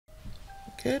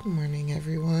Good morning,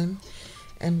 everyone,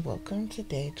 and welcome to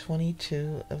day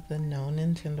 22 of the No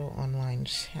Nintendo Online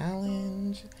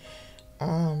Challenge.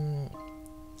 Um,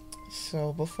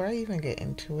 so before I even get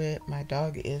into it, my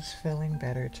dog is feeling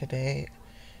better today.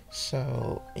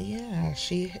 So yeah,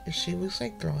 she was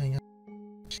like throwing up.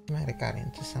 She might have got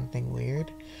into something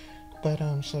weird, but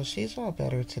so she's all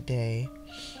better today.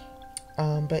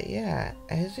 But yeah,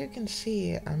 as you can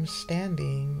see, I'm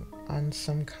standing on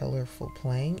some colorful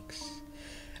planks.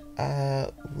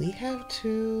 We have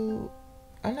two,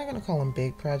 I'm not gonna call them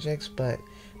big projects, but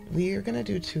we are gonna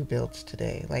do two builds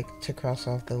today, like to cross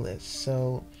off the list.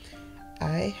 So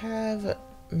I have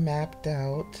mapped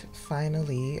out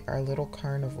finally our little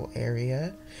carnival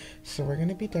area. So we're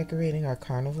gonna be decorating our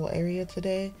carnival area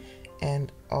today,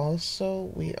 and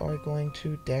also we are going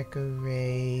to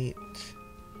decorate,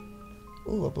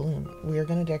 ooh, a balloon. We are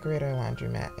gonna decorate our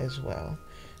laundromat as well.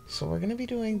 So we're gonna be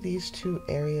doing these two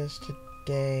areas today.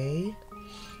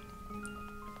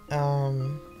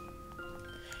 Um,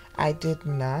 I did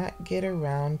not get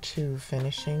around to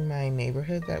finishing my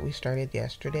neighborhood that we started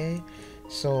yesterday,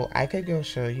 so I could go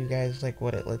show you guys like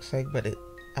what it looks like, but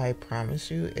I promise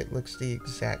you it looks the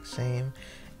exact same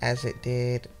as it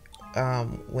did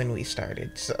when we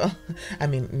started. So I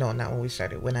mean, no, not when we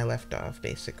started, when I left off.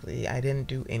 Basically, I didn't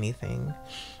do anything.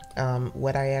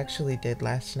 What I actually did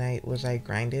last night was I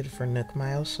grinded for Nook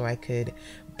Miles so I could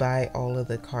buy all of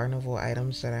the carnival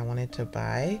items that I wanted to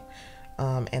buy.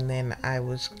 And then I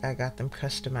got them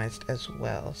customized as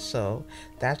well. So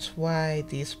that's why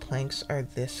these planks are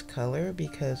this color,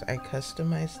 because I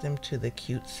customized them to the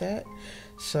cute set.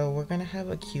 So we're gonna have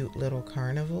a cute little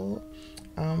carnival.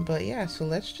 But yeah, so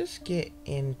let's just get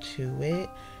into it.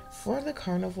 For the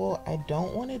carnival, I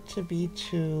don't want it to be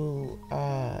too,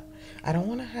 I don't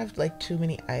want to have like too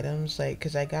many items, like,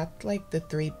 cause I got like the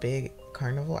three big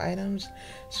carnival items,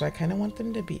 so I kind of want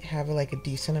them to have like a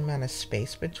decent amount of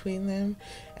space between them,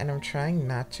 and I'm trying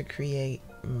not to create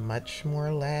much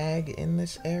more lag in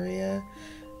this area.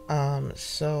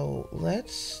 So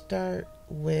let's start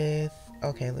with,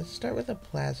 okay, let's start with a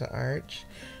plaza arch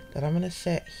that I'm gonna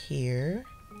set here.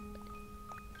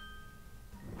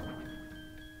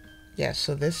 Yeah,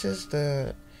 so this is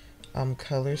the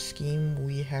color scheme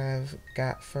we have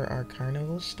got for our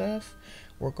carnival stuff.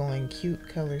 We're going cute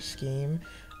color scheme.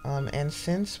 And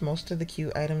since most of the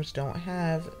cute items don't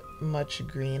have much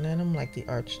green in them like the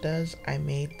arch does, I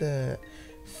made the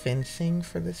fencing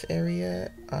for this area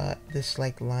this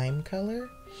like lime color.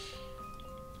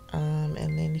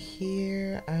 And then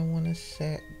here I want to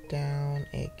set down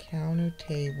a counter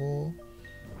table.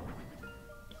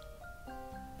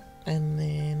 And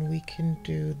then we can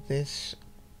do this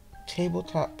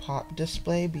tabletop pop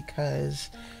display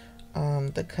because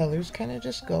the colors kind of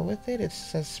just go with it. It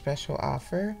says special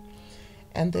offer.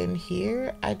 And then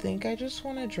here, I think I just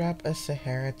want to drop a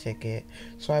Sahara ticket.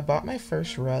 So I bought my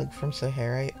first rug from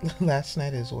Sahara last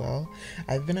night as well.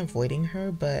 I've been avoiding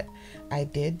her, but I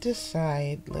did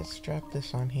decide, let's drop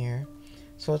this on here.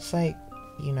 So it's like,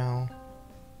 you know,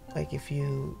 like if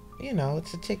you know,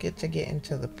 it's a ticket to get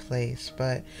into the place.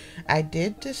 But I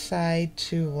did decide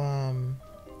to,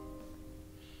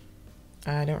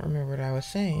 I don't remember what I was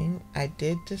saying. I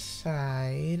did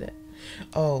decide,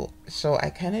 oh, so I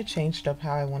kind of changed up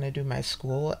how I want to do my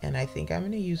school, and I think I'm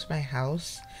going to use my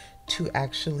house to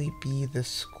actually be the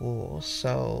school.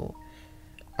 So,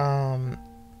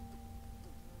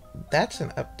 that's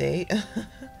an update.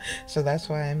 So that's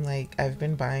why I'm like, I've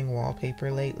been buying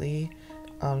wallpaper lately.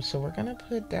 So we're gonna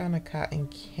put down a cotton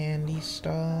candy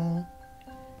stall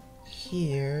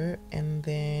here, and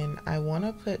then I want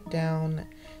to put down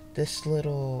this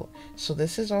little, so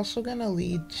this is also gonna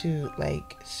lead to,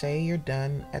 like, say you're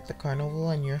done at the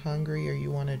carnival and you're hungry or you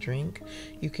want a drink,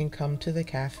 you can come to the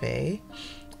cafe.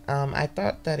 I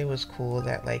thought that it was cool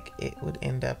that like it would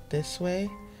end up this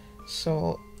way.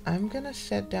 So I'm gonna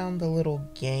set down the little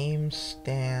game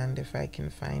stand if I can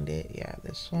find it. Yeah,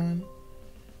 this one.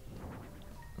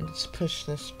 Let's push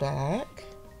this back.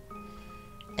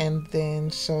 And then,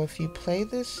 so if you play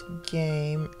this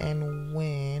game and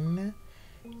win,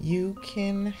 you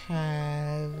can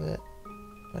have,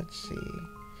 let's see,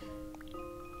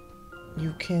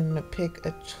 you can pick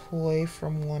a toy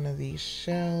from one of these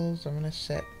shelves. I'm gonna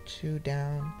set two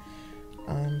down.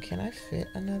 Can I fit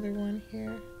another one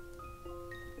here?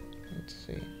 Let's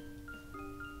see.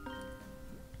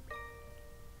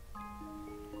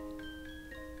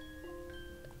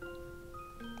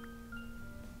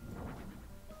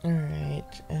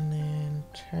 Alright, and then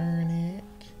turn it.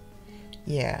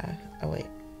 Yeah, oh wait.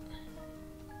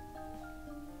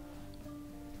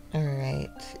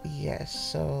 Alright,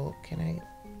 yes, so can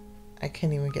I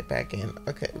can't even get back in.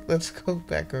 Okay, let's go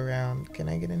back around. Can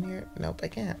I get in here? Nope, I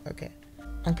can't. Okay.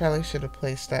 I probably should have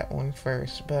placed that one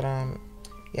first, but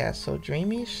yeah, so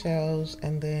dreamy shells,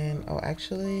 and then, oh,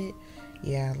 actually,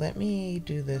 yeah, let me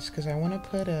do this because I want to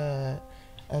put a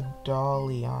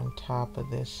dolly on top of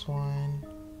this one.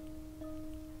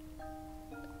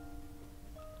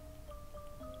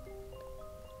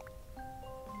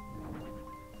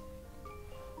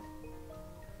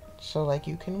 So like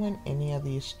you can win any of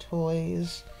these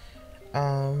toys.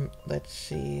 Let's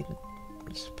see.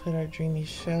 Let's put our dreamy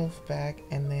shelf back,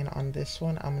 and then on this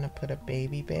one I'm gonna put a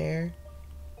baby bear.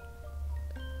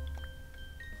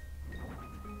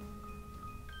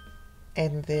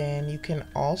 And then you can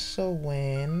also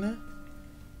win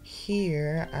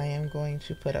here. I am going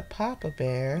to put a papa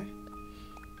bear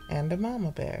and a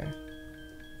mama bear.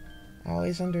 I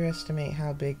always underestimate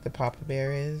how big the papa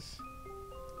bear is.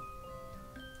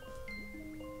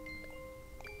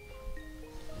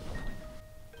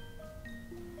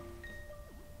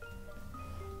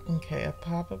 Okay, a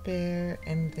papa bear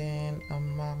and then a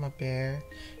mama bear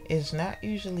is not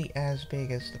usually as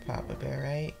big as the papa bear,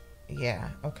 right? Yeah,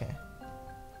 okay.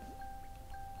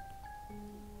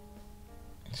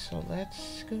 So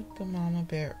let's scoot the mama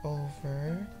bear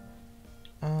over.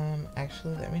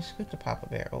 Actually, let me scoot the papa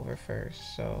bear over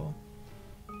first, so.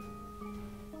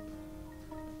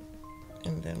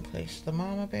 And then place the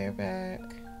mama bear back.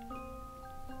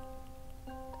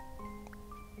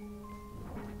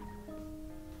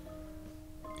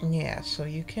 Yeah, so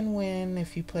you can win,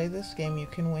 if you play this game, you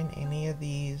can win any of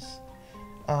these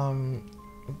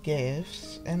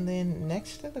gifts. And then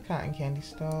next to the cotton candy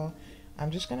stall, I'm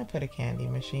just gonna put a candy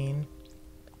machine,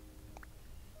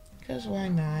 because why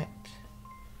not?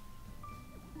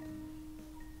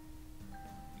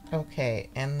 Okay,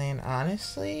 and then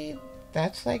honestly,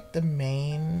 that's like the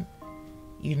main,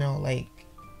 you know, like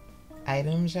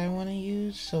items I want to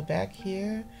use. So back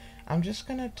here, I'm just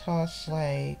gonna toss,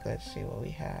 like, let's see what we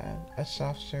have. A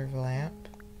soft serve lamp.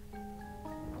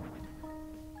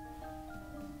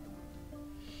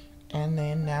 And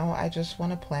then now I just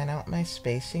want to plan out my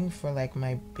spacing for like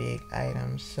my big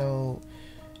items. So,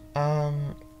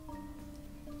 I'm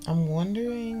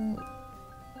wondering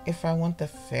if I want the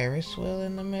Ferris wheel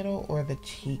in the middle or the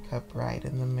teacup ride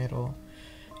in the middle.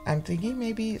 I'm thinking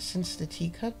maybe since the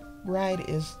teacup ride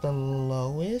is the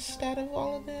lowest out of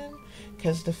all of them,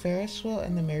 because the Ferris wheel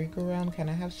and the merry-go-round kind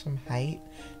of have some height,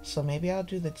 so maybe I'll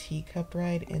do the teacup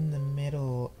ride in the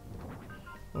middle,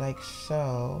 like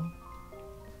so,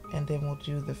 and then we'll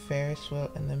do the Ferris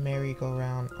wheel and the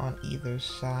merry-go-round on either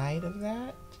side of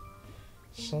that.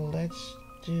 So let's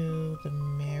do the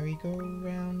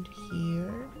merry-go-round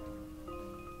here,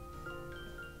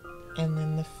 and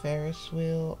then the Ferris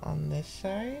wheel on this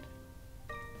side.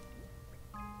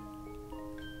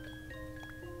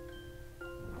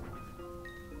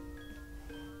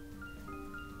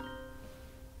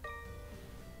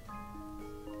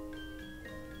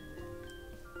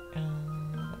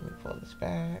 Let me pull this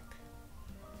back.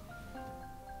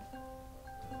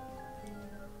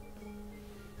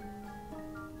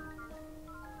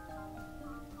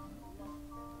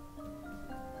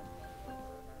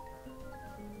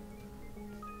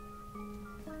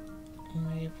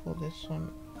 Maybe pull this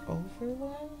one over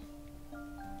one.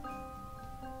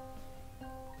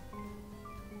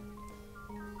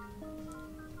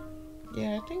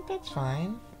 Yeah, I think that's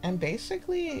fine. And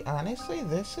basically, honestly,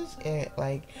 this is it.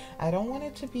 Like, I don't want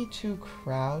it to be too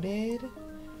crowded.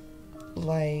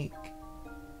 Like,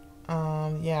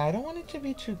 yeah, I don't want it to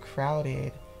be too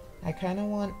crowded. I kind of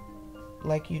want,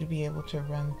 like, you to be able to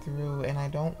run through, and I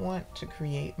don't want to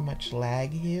create much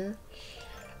lag here.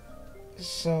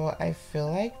 So I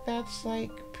feel like that's,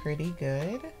 like, pretty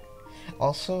good.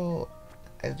 Also,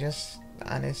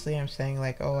 honestly, I'm saying,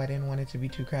 like, oh, I didn't want it to be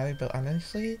too crowded, but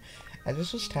honestly, I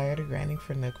just was tired of grinding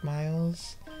for Nook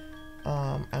Miles.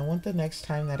 I want the next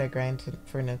time that I grind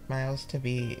for Nook Miles to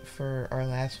be for our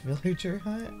last villager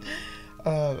hunt.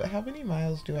 How many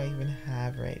miles do I even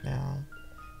have right now?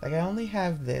 Like, I only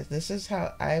have this. This is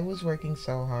how I was working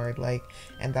so hard, like,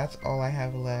 and that's all I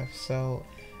have left. So,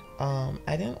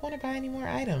 I didn't want to buy any more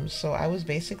items. So I was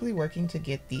basically working to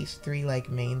get these three, like,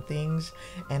 main things,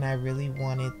 and I really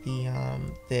wanted the,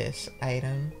 this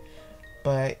item.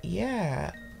 But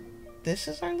yeah, this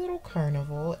is our little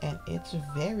carnival, and it's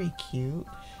very cute.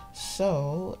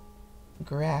 So,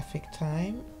 graphic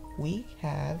time, we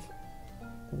have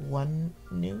one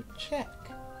new check.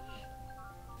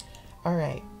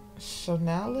 Alright, so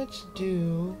now let's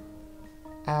do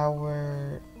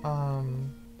our,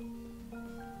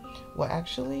 well,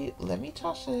 actually, let me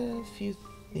toss a few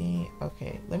things.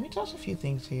 Okay, let me toss a few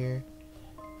things here.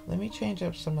 Let me change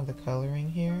up some of the coloring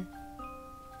here.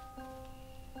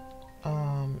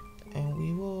 And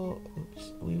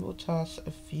we will toss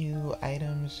a few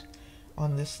items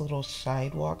on this little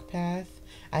sidewalk path.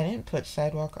 I didn't put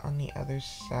sidewalk on the other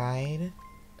side.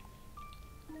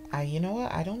 You know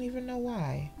what? I don't even know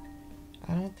why.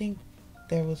 I don't think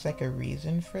there was like a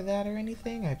reason for that or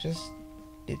anything. It just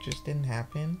didn't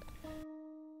happen.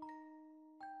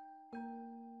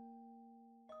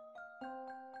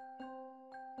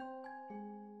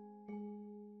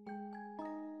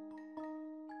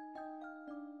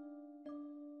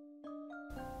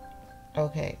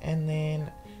 Okay, and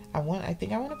then I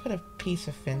think I want to put a piece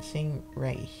of fencing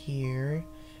right here.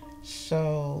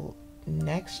 So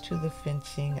next to the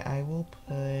fencing, I will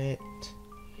put,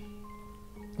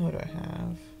 what do I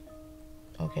have?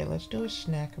 Okay, let's do a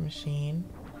snack machine.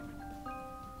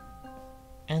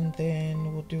 And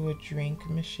then we'll do a drink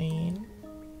machine.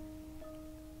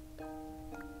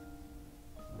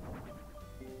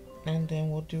 And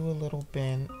then we'll do a little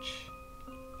bench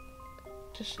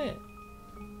to sit.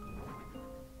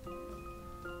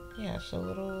 Yeah, so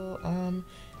little,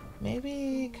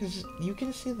 maybe, because you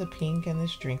can see the pink and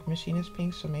this drink machine is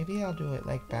pink, so maybe I'll do it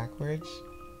like backwards.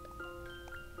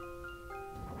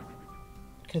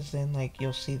 Because then like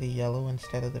you'll see the yellow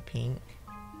instead of the pink.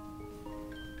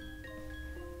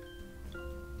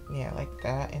 Yeah, like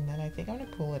that. And then I think I'm going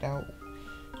to pull it out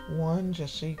one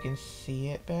just so you can see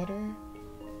it better.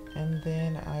 And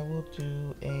then I will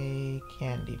do a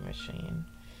candy machine.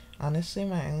 Honestly,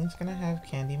 my island's gonna have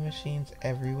candy machines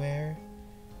everywhere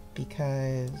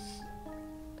because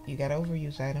you gotta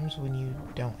overuse items when you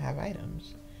don't have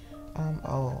items.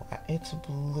 Oh, it's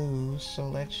blue, so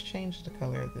let's change the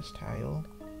color of this tile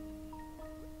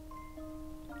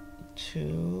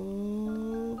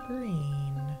to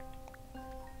green.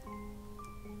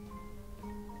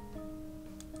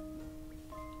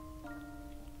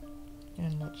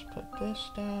 And let's put this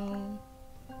down.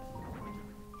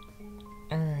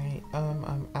 Alright,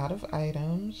 I'm out of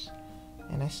items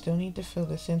and I still need to fill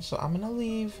this in, so I'm gonna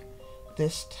leave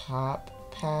this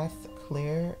top path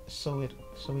clear so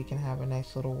we can have a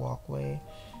nice little walkway.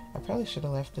 I probably should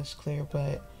have left this clear,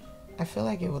 but I feel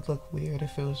like it would look weird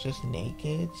if it was just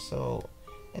naked, so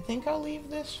I think I'll leave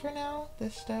this for now,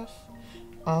 this stuff.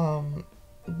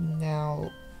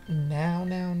 Now.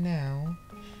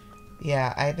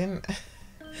 Yeah, I didn't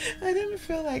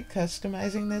feel like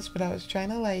customizing this, but I was trying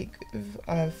to like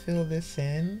fill this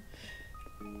in.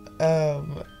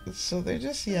 So they're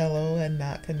just yellow and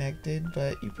not connected,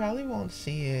 but you probably won't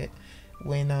see it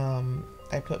when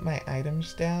I put my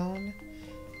items down.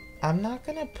 I'm not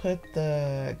gonna put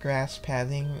the grass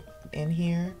pathing in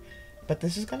here, but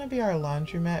this is gonna be our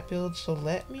laundromat build, so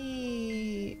let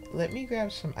me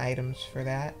grab some items for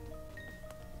that.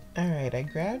 Alright, I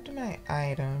grabbed my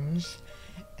items,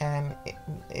 and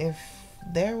if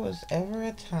there was ever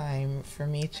a time for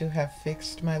me to have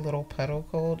fixed my little puddle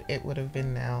code, it would have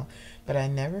been now, but I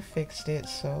never fixed it,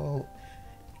 so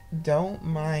don't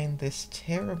mind this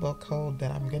terrible code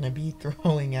that I'm gonna be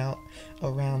throwing out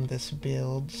around this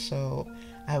build. So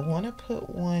I want to put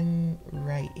one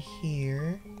right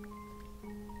here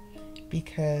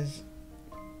because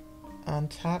on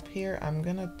top here I'm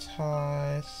gonna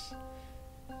toss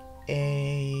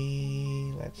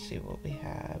a, let's see what we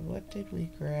have. What did we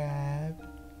grab?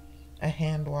 A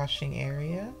hand washing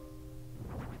area.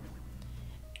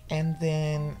 And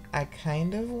then I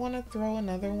kind of want to throw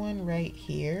another one right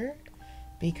here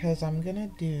because I'm gonna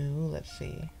do, let's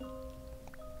see.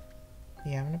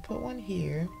 Yeah, I'm gonna put one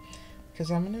here because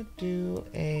I'm gonna do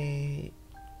a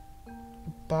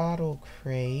bottle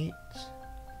crate.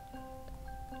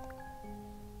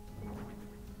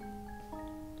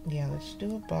 Yeah, let's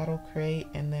do a bottle crate,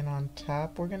 and then on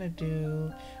top we're gonna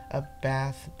do a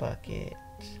bath bucket.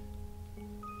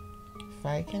 If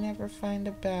I can ever find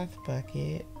a bath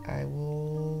bucket, I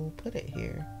will put it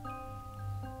here.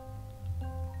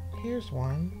 Here's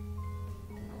one.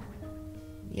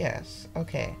 Yes,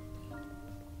 okay.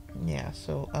 Yeah,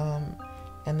 so,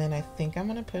 and then I think I'm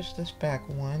gonna push this back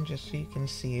one just so you can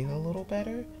see it a little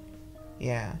better.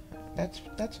 Yeah,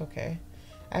 that's okay.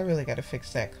 I really gotta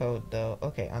fix that code though.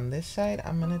 Okay, on this side,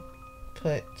 I'm gonna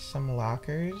put some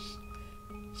lockers.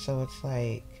 So it's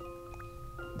like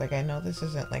I know this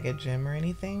isn't like a gym or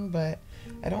anything, but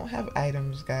I don't have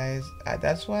items, guys.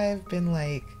 That's why I've been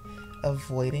like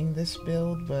avoiding this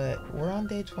build, but we're on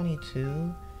day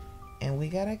 22 and we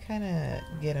gotta kind of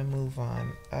get a move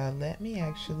on. Let me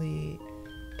actually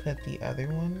put the other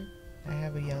one. I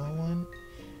have a yellow one.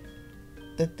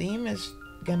 The theme is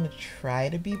gonna try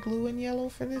to be blue and yellow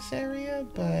for this area,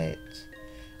 but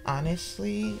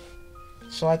honestly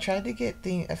So I tried to get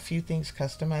a few things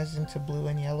customized into blue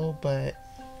and yellow, but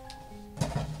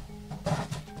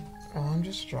oh, I'm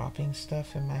just dropping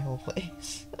stuff in my whole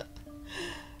place.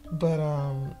 But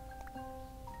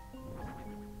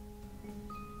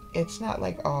it's not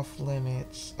like off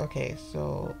limits. Okay,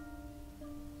 so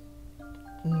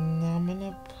now I'm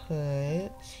gonna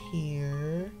put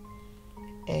here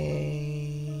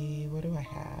a, what do I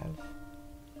have?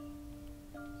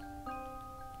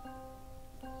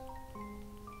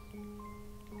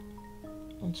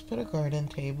 Let's put a garden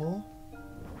table.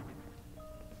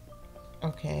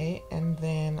 Okay, and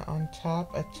then on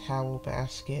top a towel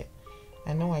basket.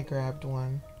 I know I grabbed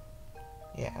one.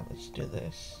 Yeah, let's do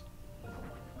this.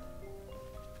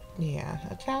 Yeah,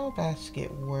 a towel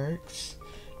basket works.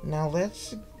 Now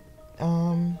let's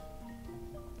let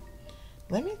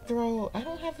me throw, I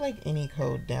don't have like any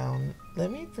code down.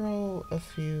 Let me throw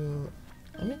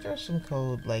some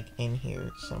code like in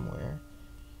here somewhere.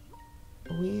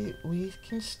 We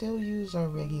can still use our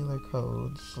regular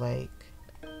codes, like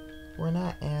we're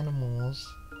not animals.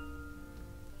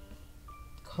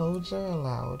 Codes are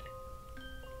allowed.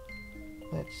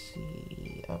 Let's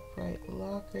see, upright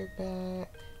locker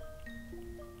back.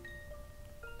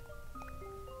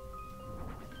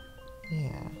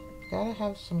 Yeah, gotta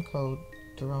have some code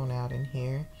thrown out in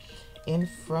here. In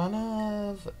front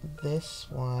of this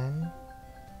one,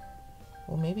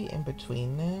 well, maybe in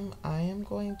between them, I am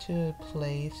going to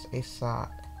place a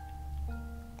sock.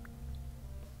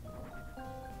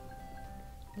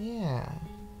 Yeah.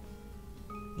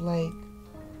 Like,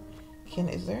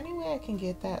 is there any way I can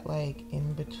get that, like,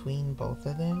 in between both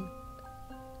of them?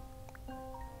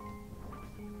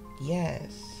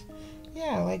 Yes.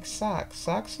 Yeah, like socks.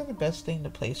 Socks are the best thing to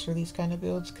place for these kind of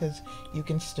builds because you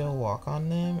can still walk on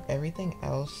them. Everything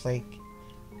else, like,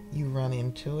 you run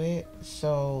into it.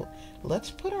 So let's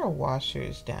put our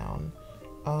washers down.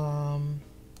 I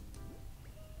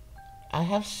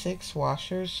have 6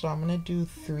 washers, so I'm gonna do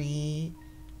 3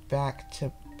 back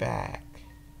to back.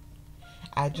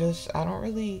 I don't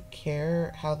really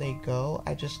care how they go.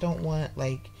 I just don't want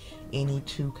like any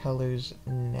 2 colors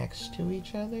next to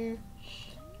each other.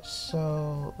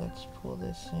 So let's pull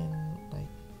this in like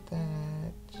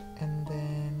that, and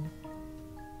then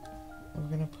we're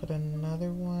gonna put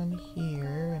another one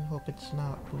here and hope it's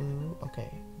not blue. Okay,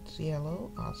 it's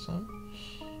yellow. Awesome.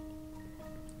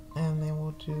 And then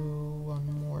we'll do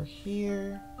one more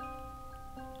here.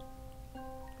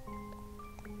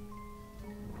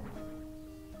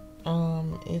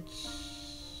 It's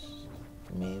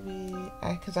maybe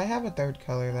because I have a 3rd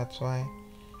color, that's why.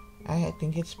 I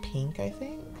think it's pink, I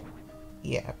think.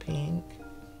 Yeah, pink.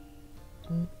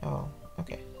 Oh,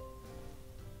 okay.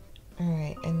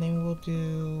 Alright, and then we'll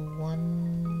do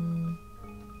one.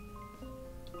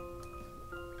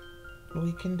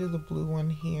 We can do the blue one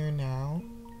here now.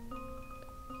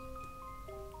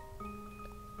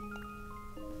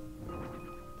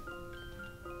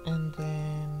 And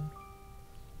then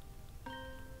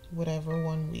whatever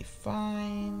one we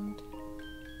find.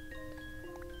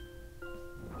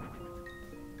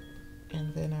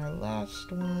 And then our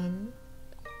last one.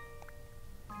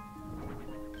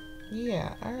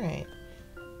 Yeah, alright.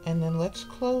 And then let's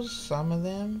close some of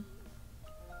them.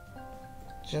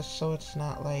 Just so it's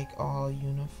not like all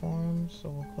uniform. So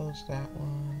we'll close that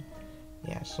one.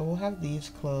 Yeah, so we'll have these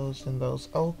closed and those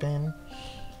open.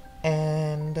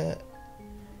 And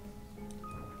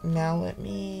now let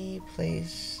me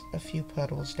place a few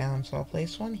puddles down. So I'll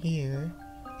place one here,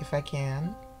 if I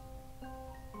can.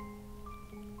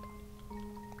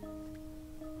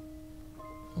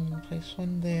 And place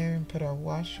one there and put our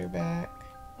washer back.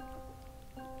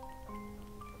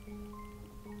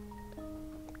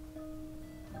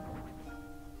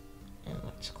 And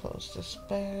let's close this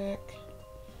back.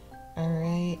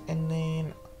 Alright, and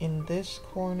then in this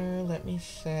corner, let me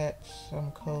set some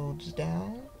codes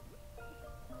down.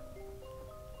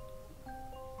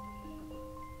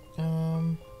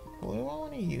 What do I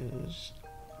want to use?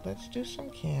 Let's do some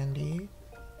candy.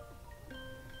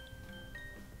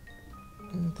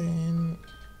 And then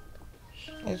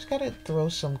I just gotta throw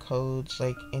some codes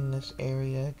like in this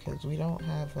area because we don't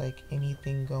have like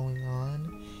anything going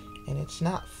on and it's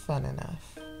not fun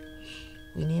enough.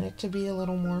 We need it to be a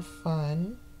little more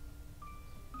fun.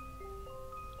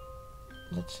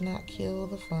 Let's not kill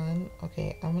the fun.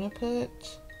 Okay, I'm gonna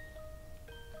put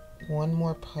one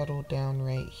more puddle down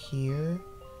right here.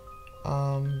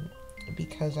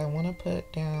 Because I want to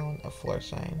put down a floor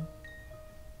sign.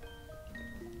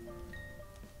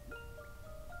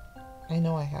 I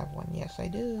know I have one. Yes, I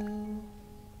do.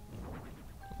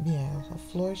 Yeah, a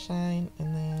floor sign,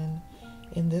 and then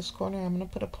In this corner, I'm going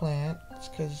to put a plant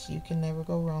because you can never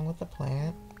go wrong with a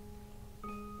plant.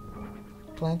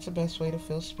 Plant's the best way to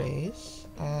fill space.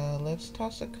 Let's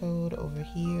toss a code over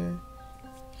here.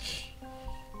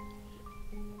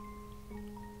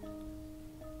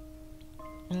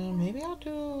 Maybe I'll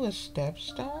do a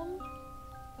stepstone.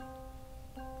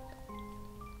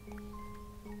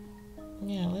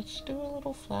 Yeah, let's do a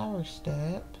little flower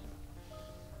step.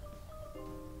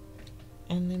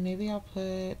 And then maybe I'll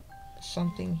put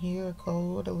something here, a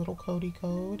code, a little codey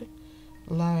code,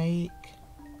 like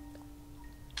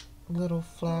little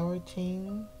flower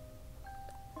ting.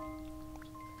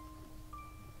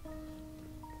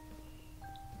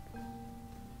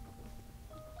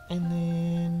 And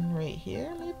then right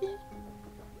here, maybe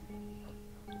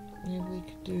we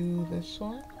could do this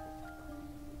one.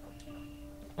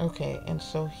 Okay, and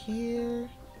so here,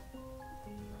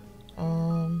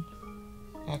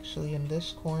 actually in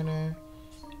this corner,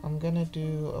 I'm gonna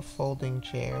do a folding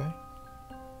chair.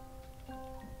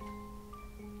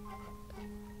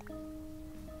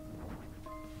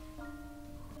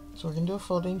 So we're gonna do a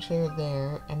folding chair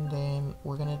there, and then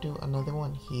we're gonna do another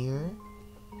one here.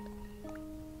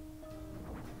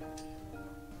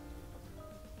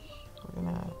 We're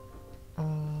gonna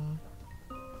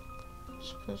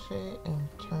just push it and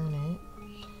turn it.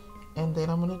 And then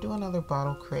I'm gonna do another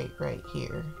bottle crate right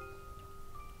here.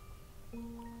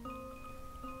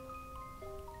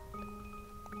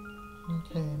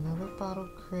 Okay, another bottle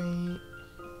crate.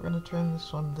 We're gonna turn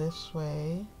this one this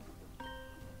way.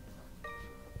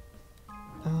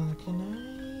 Can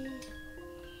I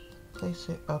place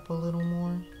it up a little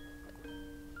more?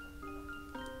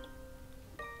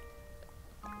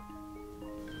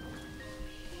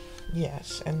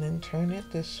 Yes, and then turn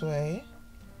it this way.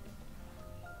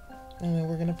 And then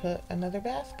we're gonna put another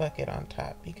bath bucket on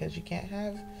top because you can't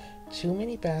have too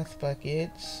many bath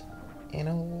buckets in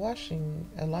a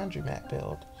laundromat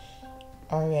build.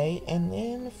 Alright, and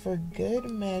then for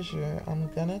good measure, I'm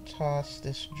gonna toss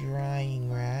this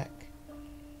drying rack.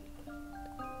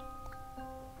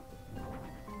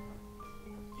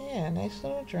 Yeah, nice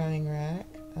little drying rack.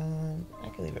 I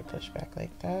can leave it pushed back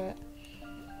like that.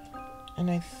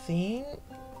 And I think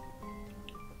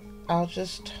I'll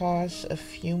just toss a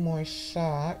few more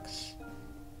socks.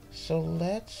 So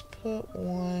let's put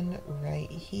one right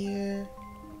here.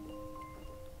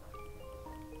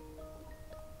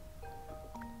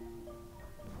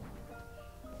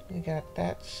 We got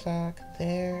that sock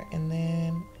there, and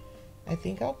then I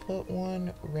think I'll put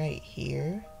one right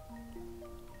here.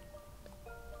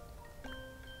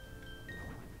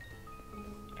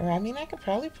 Or I mean, I could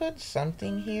probably put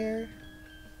something here.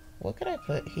 What could I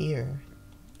put here?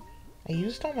 I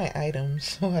used all my items,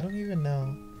 so I don't even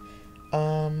know.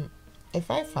 If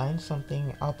I find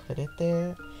something, I'll put it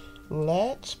there.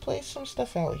 Let's place some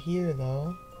stuff out here,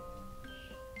 though.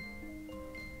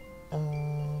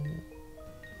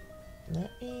 Let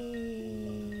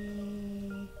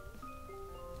me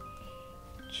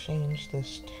change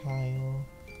this tile.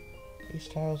 These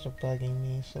tiles are bugging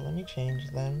me, so let me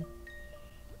change them.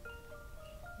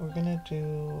 We're gonna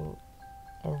do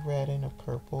a red and a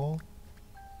purple.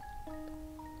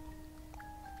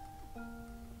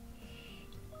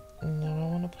 And then I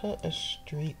want to put a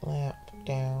street lamp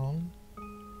down.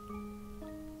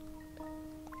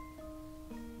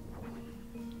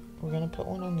 We're gonna put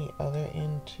one on the other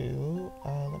end too.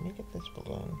 Let me get this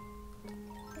balloon.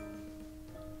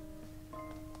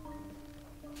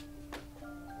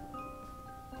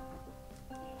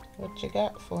 What you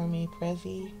got for me,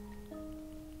 Prezi?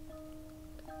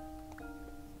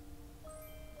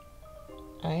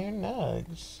 Iron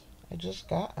nugs. I just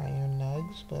got iron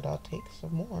nugs, but I'll take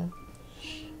some more.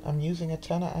 I'm using a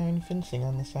ton of iron fencing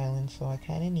on this island, so I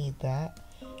kind of need that.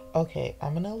 Okay,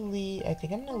 I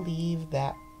think I'm gonna leave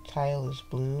that tile as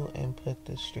blue and put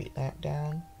the street lamp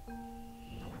down.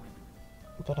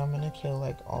 But I'm gonna kill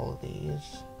like all of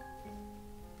these.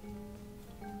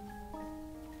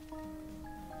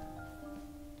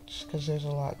 Just because there's a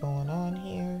lot going on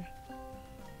here.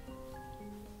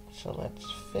 So let's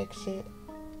fix it.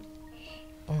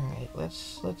 Alright,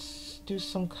 let's do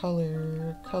some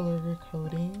color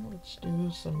coding. Let's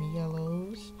do some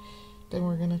yellows. Then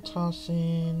we're gonna toss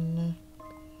in,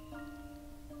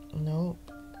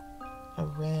 nope, a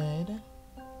red.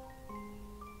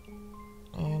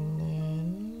 And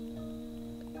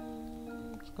then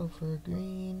let's go for a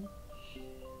green.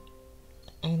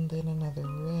 And then another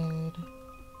red.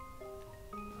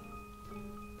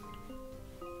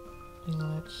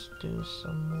 And let's do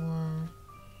some more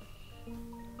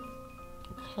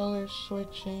color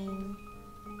switching.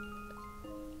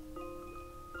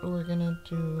 we're gonna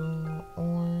do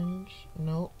orange,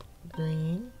 nope,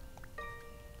 green,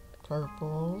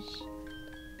 purples,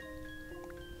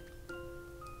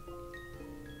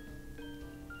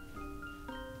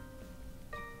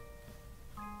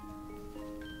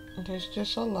 there's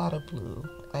just a lot of blue.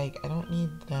 Like, I don't need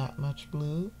that much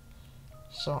blue.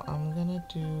 So I'm gonna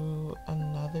do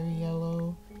another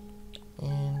yellow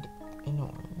and an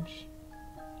orange.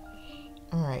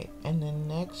 Alright, and then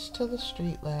next to the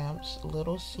street lamps,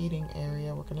 little seating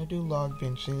area, we're gonna do log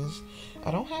benches.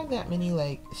 I don't have that many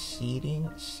like seating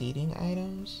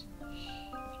items.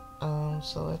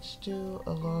 So let's do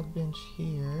a log bench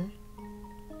here.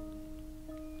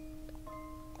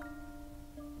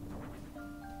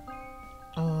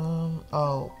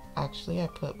 Oh, actually I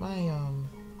put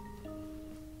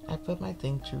my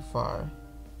thing too far.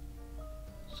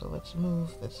 So let's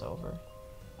move this over.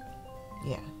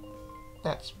 Yeah,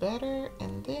 that's better.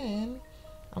 And then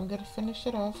I'm gonna finish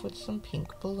it off with some pink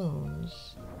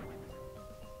balloons.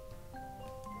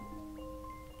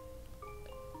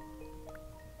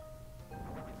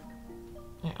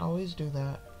 I always do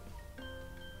that.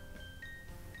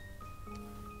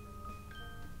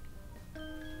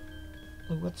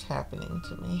 What's happening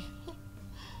to me?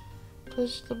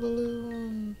 Push the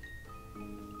balloon.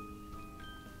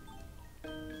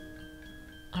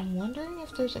 I'm wondering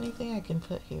if there's anything I can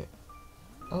put here.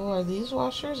 Oh, are these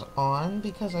washers on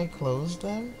because I closed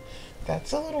them?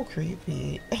 That's a little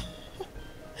creepy.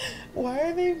 Why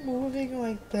are they moving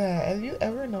like that? Have you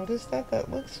ever noticed that? That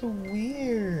looks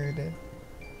weird.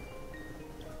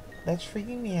 That's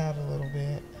freaking me out a little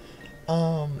bit.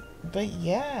 But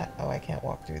yeah. Oh, I can't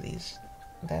walk through these.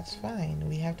 That's fine.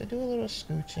 We have to do a little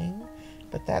scooching,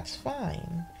 but that's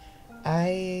fine.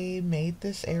 I made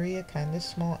this area kind of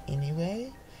small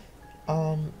anyway.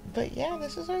 But yeah,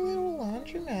 this is our little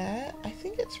laundromat. I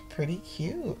think it's pretty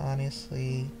cute,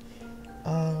 honestly.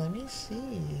 Let me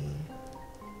see.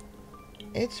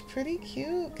 It's pretty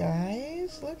cute,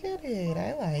 guys. Look at it.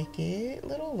 I like it.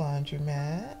 Little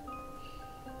laundromat.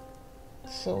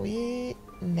 So we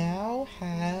now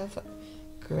have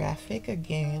graphic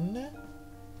again.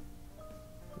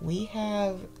 We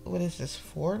have, what is this,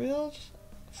 4 builds?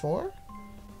 4?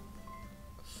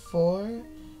 4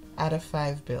 out of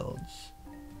 5 builds.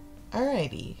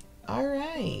 Alrighty.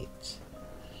 Alright.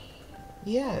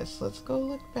 Yes, let's go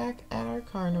look back at our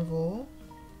carnival.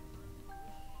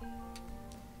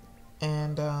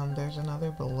 And there's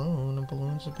another balloon.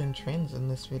 Balloons have been trends in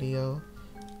this video.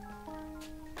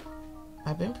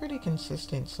 I've been pretty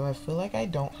consistent, so I feel like I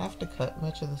don't have to cut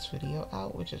much of this video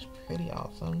out, which is pretty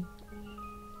awesome.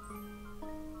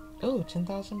 Oh,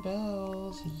 10,000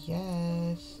 bells.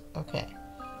 Yes. Okay.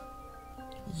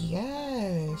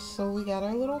 Yes. So we got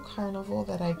our little carnival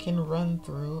that I can run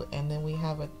through, and then we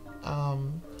have a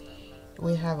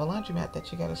laundromat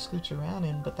that you gotta scooch around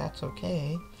in, but that's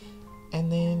okay.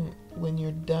 And then when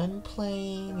you're done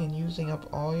playing and using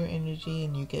up all your energy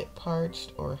and you get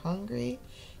parched or hungry,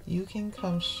 you can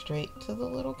come straight to the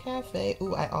little cafe.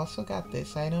 Ooh, I also got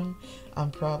this item.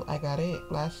 I got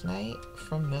it last night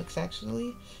from Nooks,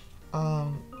 actually.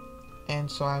 And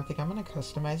so I think I'm gonna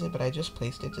customize it, but I just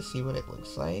placed it to see what it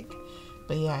looks like.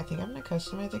 But yeah, I think I'm gonna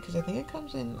customize it because I think it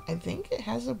comes in, I think it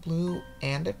has a blue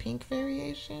and a pink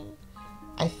variation.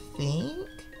 I think.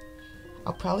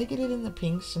 I'll probably get it in the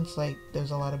pink since like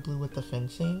there's a lot of blue with the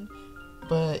fencing.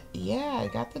 But yeah, I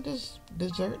got the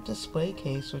dessert display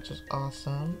case, which is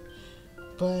awesome.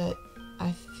 But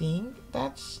I think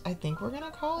we're gonna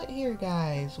call it here,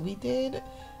 guys. We did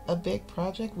a big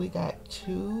project. We got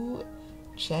 2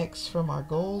 checks from our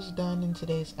goals done in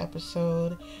today's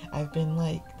episode. I've been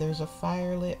like, there's a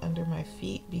fire lit under my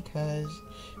feet because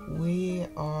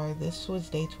this was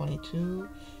day 22,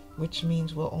 which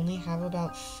means we'll only have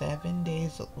about 7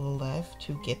 days left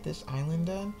to get this island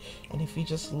done. And if you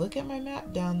just look at my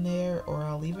map down there, or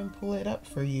I'll even pull it up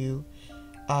for you,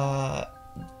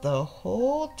 the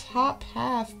whole top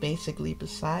half, basically,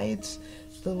 besides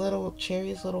the little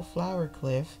Cherry's little flower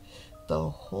cliff, the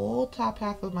whole top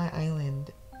half of my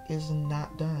island is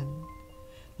not done.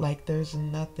 Like, there's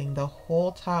nothing. The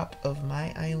whole top of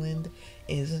my island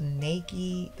is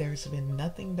naked. There's been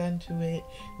nothing done to it.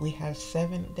 We have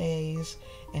 7 days,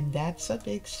 and that's a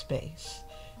big space.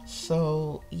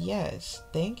 So, yes,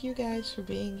 thank you guys for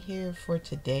being here for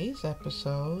today's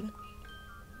episode.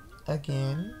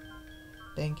 Again,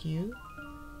 thank you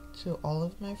to all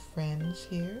of my friends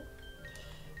here.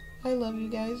 I love you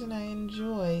guys, and I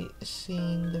enjoy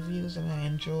seeing the views, and I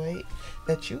enjoy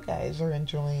that you guys are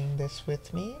enjoying this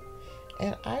with me.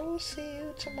 And I will see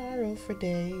you tomorrow for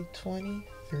day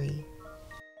 23.